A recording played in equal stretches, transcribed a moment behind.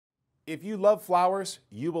If you love flowers,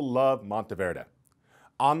 you will love Monteverde.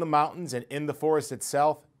 On the mountains and in the forest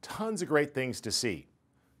itself, tons of great things to see.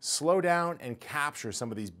 Slow down and capture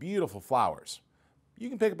some of these beautiful flowers. You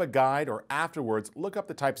can pick up a guide or afterwards look up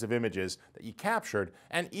the types of images that you captured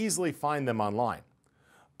and easily find them online.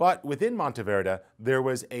 But within Monteverde, there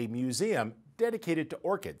was a museum dedicated to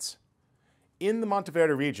orchids. In the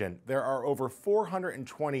Monteverde region, there are over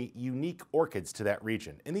 420 unique orchids to that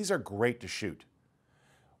region, and these are great to shoot.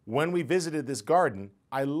 When we visited this garden,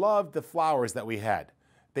 I loved the flowers that we had.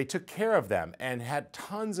 They took care of them and had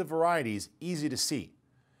tons of varieties easy to see.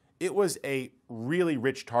 It was a really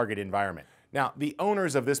rich target environment. Now, the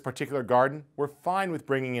owners of this particular garden were fine with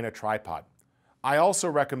bringing in a tripod. I also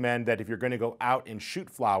recommend that if you're going to go out and shoot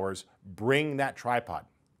flowers, bring that tripod.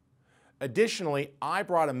 Additionally, I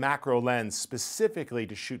brought a macro lens specifically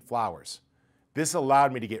to shoot flowers. This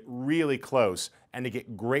allowed me to get really close and to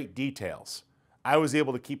get great details. I was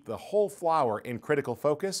able to keep the whole flower in critical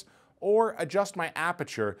focus or adjust my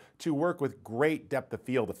aperture to work with great depth of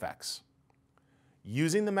field effects.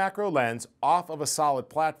 Using the macro lens off of a solid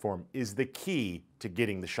platform is the key to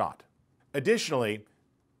getting the shot. Additionally,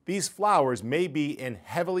 these flowers may be in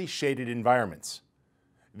heavily shaded environments.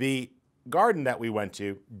 The garden that we went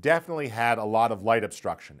to definitely had a lot of light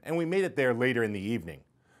obstruction, and we made it there later in the evening.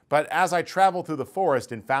 But as I traveled through the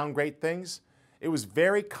forest and found great things, it was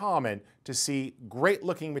very common to see great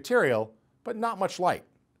looking material, but not much light.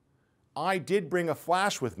 I did bring a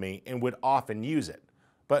flash with me and would often use it,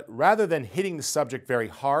 but rather than hitting the subject very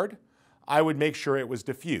hard, I would make sure it was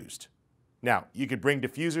diffused. Now, you could bring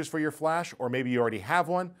diffusers for your flash, or maybe you already have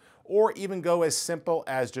one, or even go as simple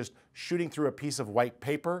as just shooting through a piece of white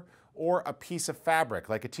paper or a piece of fabric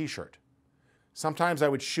like a t-shirt. Sometimes I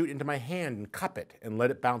would shoot into my hand and cup it and let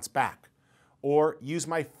it bounce back, or use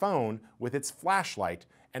my phone with its flashlight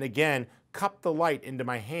and again cup the light into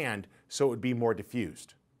my hand so it would be more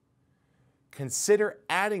diffused. Consider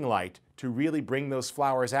adding light to really bring those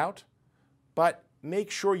flowers out, but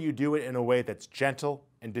make sure you do it in a way that's gentle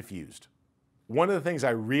and diffused. One of the things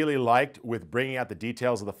I really liked with bringing out the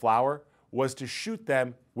details of the flower was to shoot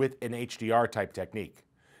them with an HDR type technique.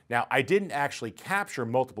 Now, I didn't actually capture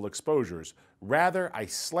multiple exposures, rather I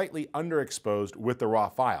slightly underexposed with the raw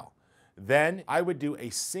file. Then I would do a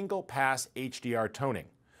single pass HDR toning.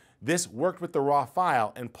 This worked with the raw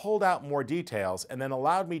file and pulled out more details and then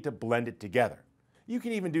allowed me to blend it together. You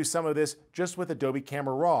can even do some of this just with Adobe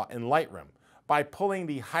Camera Raw in Lightroom by pulling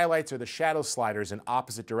the highlights or the shadow sliders in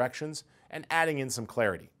opposite directions and adding in some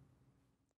clarity.